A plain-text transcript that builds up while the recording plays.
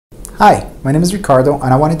Hi, my name is Ricardo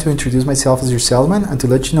and I wanted to introduce myself as your salesman and to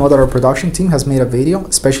let you know that our production team has made a video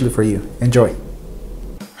especially for you. Enjoy!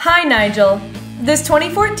 Hi Nigel! This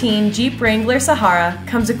 2014 Jeep Wrangler Sahara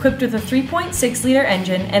comes equipped with a 3.6-liter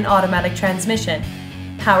engine and automatic transmission,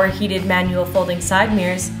 power-heated manual folding side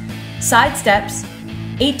mirrors, side steps,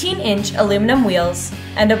 18-inch aluminum wheels,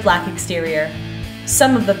 and a black exterior.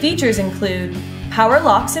 Some of the features include power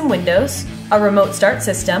locks and windows, a remote start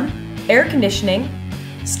system, air conditioning,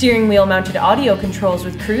 steering wheel mounted audio controls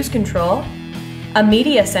with cruise control, a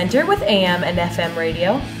media center with AM and FM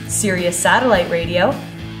radio, Sirius satellite radio,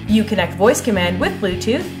 Uconnect voice command with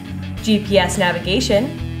Bluetooth, GPS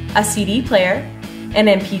navigation, a CD player, an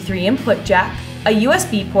MP3 input jack, a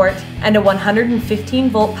USB port, and a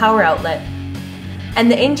 115-volt power outlet.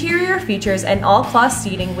 And the interior features an all-cloth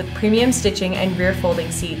seating with premium stitching and rear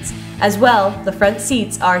folding seats. As well, the front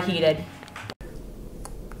seats are heated.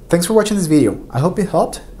 Thanks for watching this video. I hope it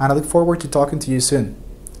helped and I look forward to talking to you soon.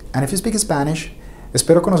 And if you speak Spanish,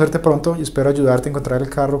 espero conocerte pronto y espero ayudarte a encontrar el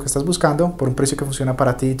carro que estás buscando por un precio que funciona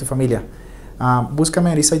para ti y tu familia.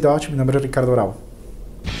 Búscame en Eastside Dodge, mi nombre es Ricardo Bravo.